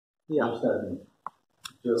Yeah.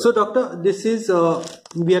 Sure. So, Doctor, this is,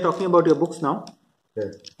 we are talking about your books now.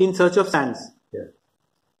 Yeah. In Search of Sands. Yeah.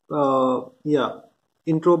 Yeah.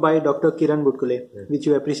 Intro by Dr. Kiran Butkule, which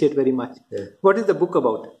you appreciate very much. Yeah. What is the book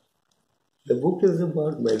about? The book is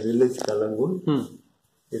about my village, Kalangun.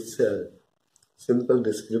 It's a simple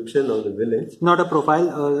description of the village. Not a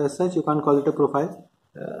profile as such, you can't call it a profile?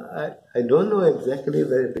 I don't know exactly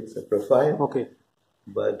whether it's a profile. Okay.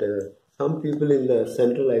 But some people in the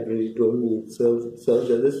central library told me it serves as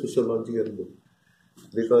a sociological book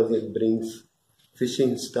because it brings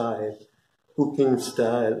fishing style, cooking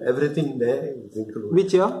style, everything there is included.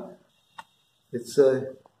 Which year? It's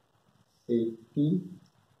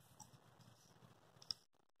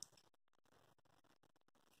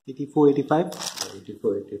 84, 85?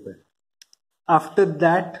 84, 85. After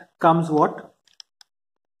that comes what?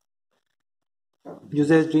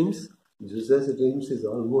 Jose's Dreams? Jose's Dreams is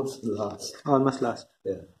almost last. Almost last.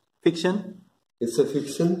 Yeah. Fiction? It's a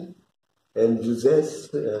fiction, and Jose's,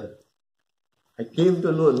 I came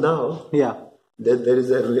to know now that there is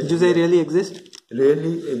a Jose really exists?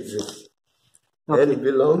 Really exists. Okay. And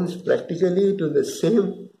belongs practically to the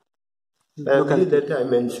same family that I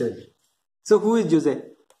mentioned. So who is Jose?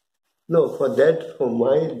 No, for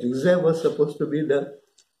my Jose was supposed to be the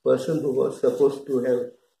person who was supposed to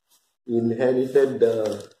have inherited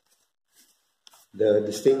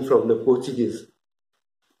this thing from the Portuguese.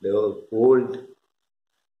 The old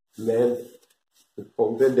man who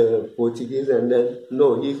conquered the Portuguese, and then,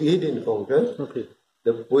 no, he didn't conquer. Okay.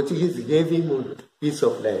 The Portuguese gave him a piece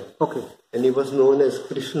of land. Okay. And he was known as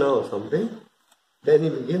Krishna or something. Then he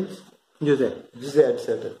became Jose,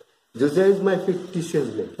 etc. Jose is my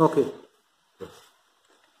fictitious name. Okay.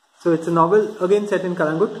 So it's a novel again set in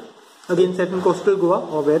Kalangut, again set in coastal Goa,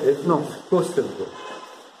 or where? No. Coastal Goa.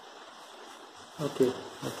 Okay.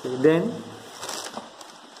 Okay. Then,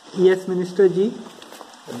 yes, Minister Ji.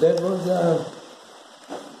 That was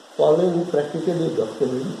following practically Dr.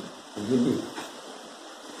 Gili.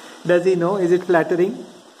 Does he know? Is it flattering?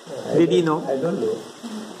 Did he know? I don't know.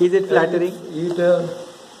 Is it flattering? It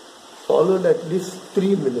followed at least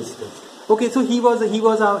 3 ministers. Okay, so he was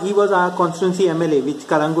our constituency MLA, which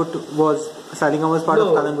Kalangut was. Salinga was part of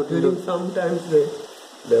Kalangut. During sometimes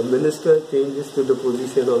the minister changes to the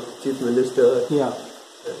position of chief minister. Yeah.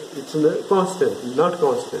 It's constant, not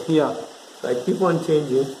constant. Yeah. So I keep on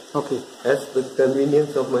changing. Okay. As the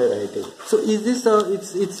convenience of my writing. So is this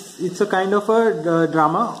it's a kind of a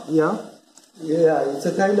drama? Yeah. Yeah, it's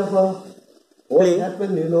a kind of a what play.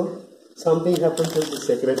 Happened, something happened to the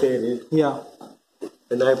secretariat. Yeah.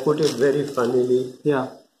 And I put it very funnily. Yeah.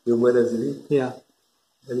 Humorously. Yeah.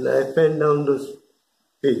 And I pen down those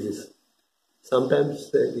pages. Sometimes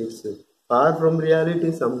it's far from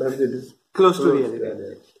reality, sometimes it is close to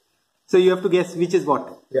reality. So you have to guess which is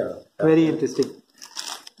what. Yeah. Very interesting.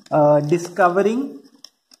 Discovering.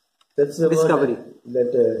 That's Discovery.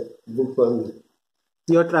 That book on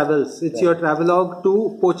your travels. It's your travelogue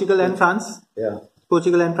to Portugal and France. Yeah.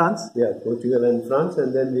 Portugal and France. Yeah, Portugal and France,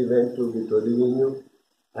 and then we went to Vitorino.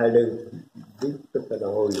 I had a big trip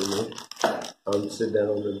around, Amsterdam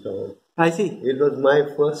and so on. I see. It was my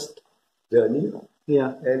first journey.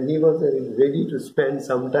 Yeah. And he was ready to spend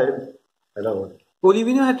some time around.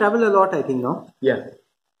 Olivino had traveled a lot, I think, no? Yeah.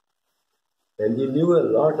 And he knew a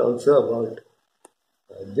lot also about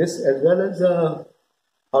this, as well as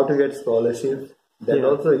how to get scholarships. That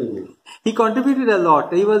also he knew. He contributed a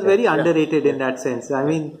lot. He was very underrated in that sense. I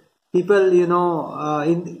mean, people, we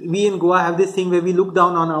in Goa have this thing where we look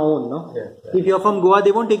down on our own, no? Yeah. If you're from Goa,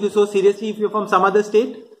 they won't take you so seriously. If you're from some other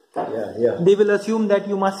state, they will assume that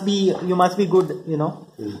you must be good,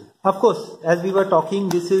 Of course, as we were talking,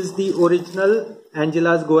 this is the original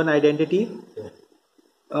Angela's Goan Identity.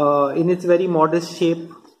 In its very modest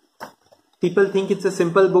shape. People think it's a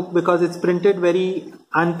simple book because it's printed very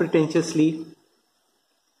unpretentiously.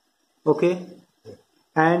 Okay.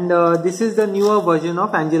 And this is the newer version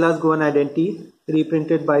of Angela's Goan Identity,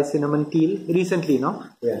 reprinted by Cinnamon Teal recently, no?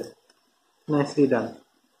 Yeah. Nicely done.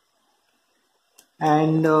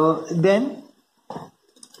 And then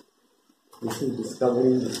this is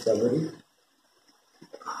Discovery.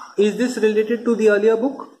 Is this related to the earlier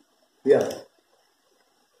book? Yeah.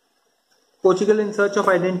 Portugal in Search of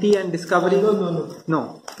Identity and Discovery? No.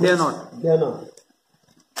 No, they are not. They are not.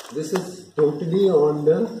 This is totally on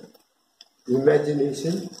the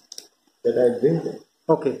imagination that I built.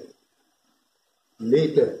 Okay.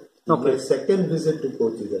 Later, my second visit to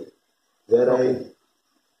Portugal, where I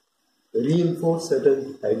reinforced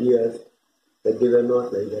certain ideas that they were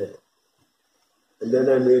not like that. And then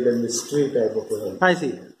I made a mystery type of one. I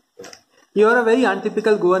see. You are a very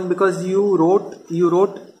untypical Goan because you wrote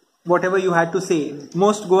whatever you had to say.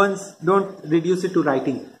 Most Goans don't reduce it to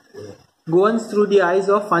writing. Yeah. Goans through the eyes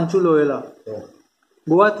of Fanchu Loyola. Yeah.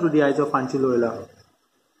 Goa through the eyes of Fanchu Loyola.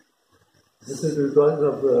 This is because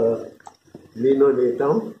of Lino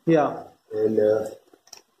Daytown. Yeah. And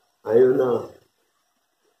Iona.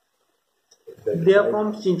 They are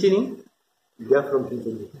from Chinchini. They are from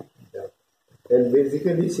Chinchini. Yeah. And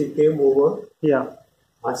basically she came over. Yeah.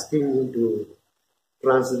 Asking me to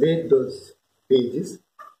translate those pages.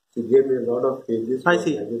 She gave me a lot of pages for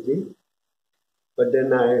magazine. But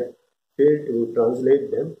then I failed to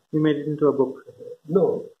translate them. You made it into a book?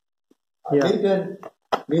 No. Yeah. Later,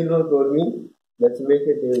 Lino told me, let's make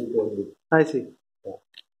it into a book. I see. Yeah.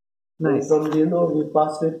 Nice. And from Lino, we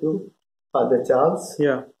passed it to Father Charles.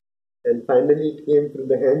 Yeah. And finally it came through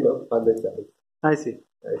the hand of Father Charles. I see.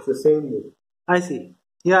 It's the same book. I see.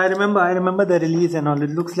 Yeah, I remember the release and all.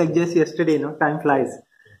 It looks like just yesterday, no? Time flies.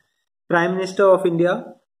 Prime Minister of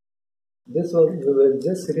India. This was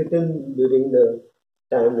just written during the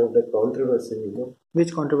time of the controversy, you know.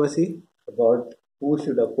 Which controversy? About who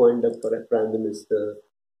should appoint a Prime Minister,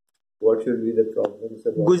 what should be the problems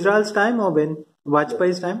about Gujral's time or when?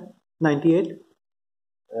 Vajpayee's time? 98?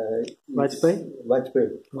 Vajpayee.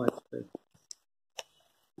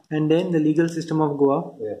 And then the legal system of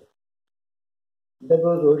Goa? Yeah. That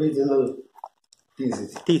was original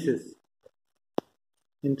thesis.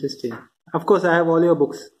 Interesting. Of course, I have all your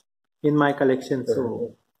books in my collection.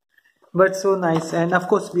 So, but so nice. And of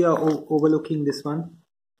course, we are overlooking this one.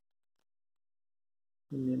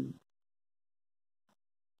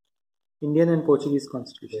 Indian and Portuguese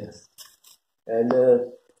constitutions. Yeah. And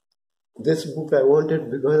this book I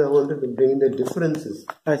wanted because I wanted to bring the differences.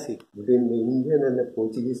 I see. Between the Indian and the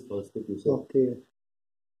Portuguese constitution. Okay.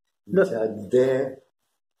 Which are there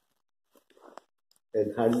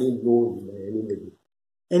and hardly known by anybody.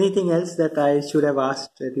 Anything else that I should have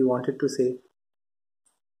asked that you wanted to say?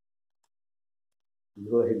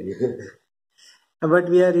 No idea. But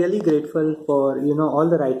we are really grateful for, all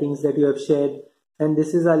the writings that you have shared. And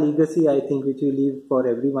this is our legacy, I think, which you leave for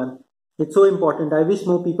everyone. It's so important. I wish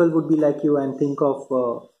more people would be like you and think of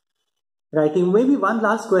writing. Maybe one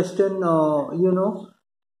last question,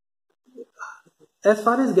 as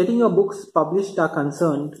far as getting your books published are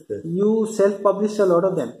concerned, you self-published a lot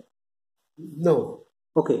of them? No.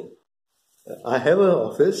 Okay. I have an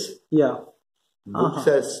office. Yeah. Books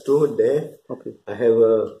are stored there. Okay. I have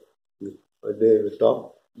the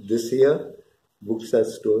top this year. Books are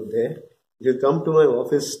stored there. If you come to my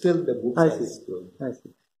office, still the books are stored. I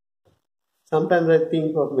see. Sometimes I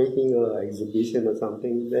think of making an exhibition or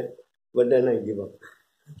something there, but then I give up.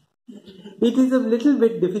 It is a little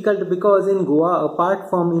bit difficult because in Goa, apart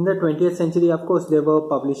from in the 20th century, of course, there were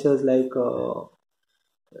publishers like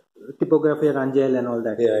Typographer Rangel and all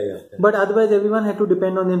that. Yeah. But otherwise, everyone had to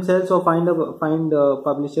depend on themselves or find a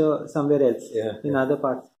publisher somewhere else in other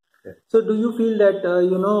parts. Yeah. So, do you feel that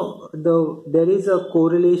there is a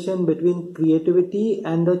correlation between creativity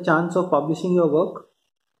and the chance of publishing your work?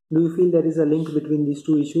 Do you feel there is a link between these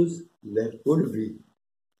two issues? There could be.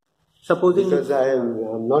 Supposing because I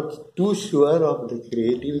am not too sure of the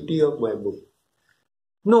creativity of my book.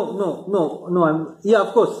 No.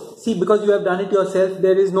 Of course. See, because you have done it yourself,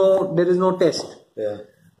 there is no test. Yeah.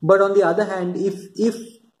 But on the other hand, if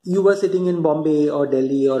you were sitting in Bombay or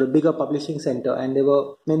Delhi or a bigger publishing center and there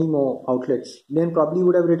were many more outlets, then probably you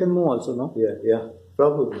would have written more also, no? Yeah,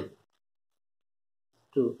 probably.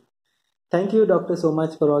 True. Thank you, Doctor, so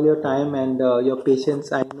much for all your time and your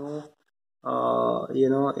patience. I know, I've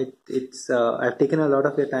taken a lot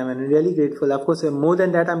of your time and I'm really grateful. Of course, more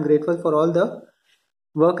than that, I'm grateful for all the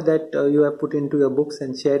work that you have put into your books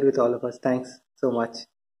and shared with all of us. Thanks so much.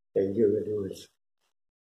 Thank you very much.